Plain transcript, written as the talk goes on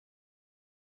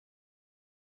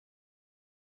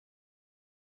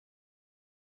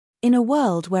In a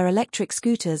world where electric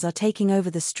scooters are taking over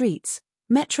the streets,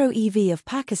 Metro EV of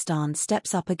Pakistan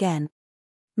steps up again.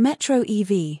 Metro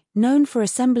EV, known for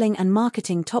assembling and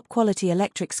marketing top-quality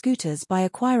electric scooters by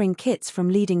acquiring kits from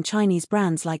leading Chinese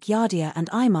brands like Yardia and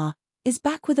Aimar, is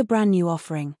back with a brand new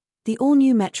offering, the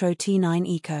all-new Metro T9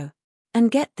 Eco.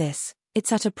 And get this,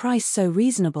 it's at a price so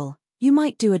reasonable, you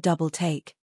might do a double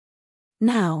take.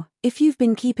 Now, if you've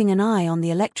been keeping an eye on the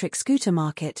electric scooter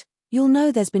market, you'll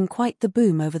know there's been quite the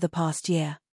boom over the past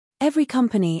year. Every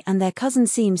company and their cousin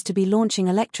seems to be launching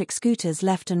electric scooters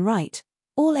left and right,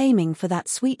 all aiming for that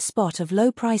sweet spot of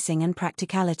low pricing and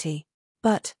practicality.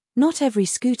 But not every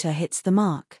scooter hits the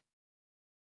mark.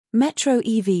 Metro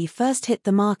EV first hit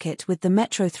the market with the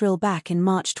Metro Thrill back in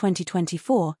March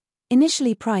 2024,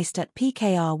 initially priced at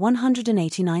PKR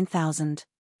 189,000.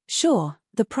 Sure,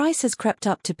 the price has crept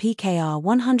up to PKR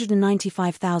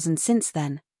 195,000 since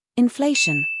then.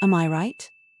 Inflation, am I right?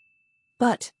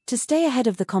 But, to stay ahead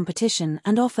of the competition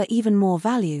and offer even more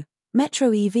value,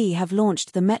 Metro EV have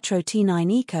launched the Metro T9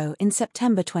 Eco in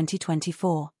September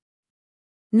 2024.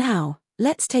 Now,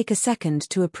 let's take a second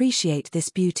to appreciate this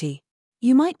beauty.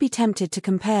 You might be tempted to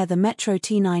compare the Metro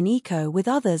T9 Eco with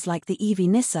others like the EV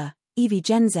Nissa, EV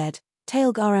Gen Z,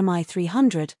 Tailg RMI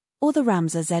 300, or the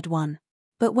Ramza Z1.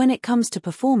 But when it comes to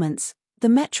performance, the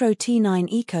Metro T9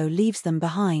 Eco leaves them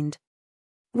behind.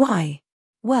 Why?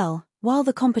 Well, while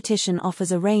the competition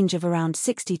offers a range of around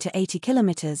 60 to 80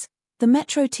 kilometers, the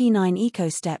Metro T9 Eco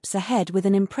steps ahead with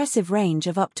an impressive range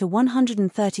of up to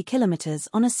 130 kilometers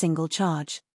on a single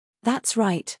charge. That's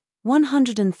right,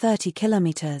 130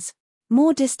 kilometers.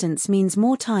 More distance means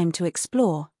more time to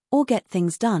explore, or get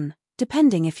things done,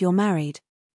 depending if you're married.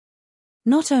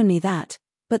 Not only that,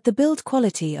 but the build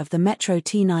quality of the Metro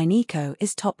T9 Eco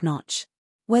is top-notch.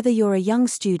 Whether you're a young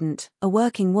student, a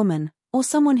working woman, or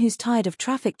someone who's tired of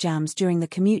traffic jams during the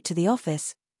commute to the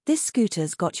office, this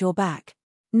scooter's got your back.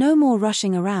 No more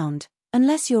rushing around,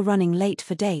 unless you're running late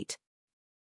for date.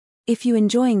 If you're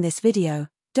enjoying this video,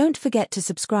 don't forget to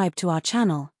subscribe to our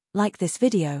channel, like this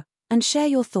video, and share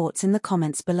your thoughts in the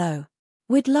comments below.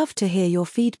 We'd love to hear your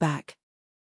feedback.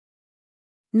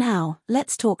 Now,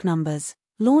 let's talk numbers.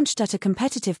 Launched at a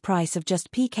competitive price of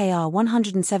just PKR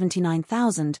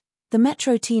 179,000, the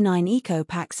Metro T9 Eco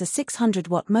packs a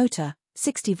 600-watt motor,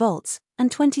 60 volts,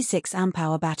 and 26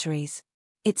 amp-hour batteries.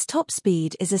 Its top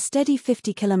speed is a steady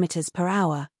 50 km per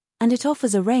hour, and it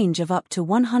offers a range of up to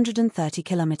 130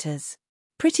 km.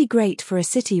 Pretty great for a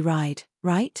city ride,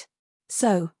 right?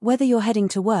 So, whether you're heading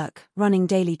to work, running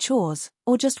daily chores,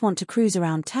 or just want to cruise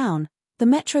around town, the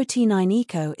Metro T9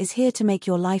 Eco is here to make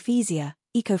your life easier,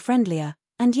 eco-friendlier,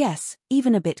 and yes,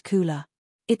 even a bit cooler.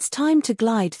 It's time to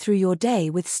glide through your day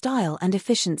with style and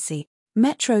efficiency.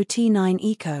 Metro T9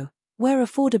 Eco, where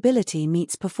affordability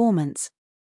meets performance.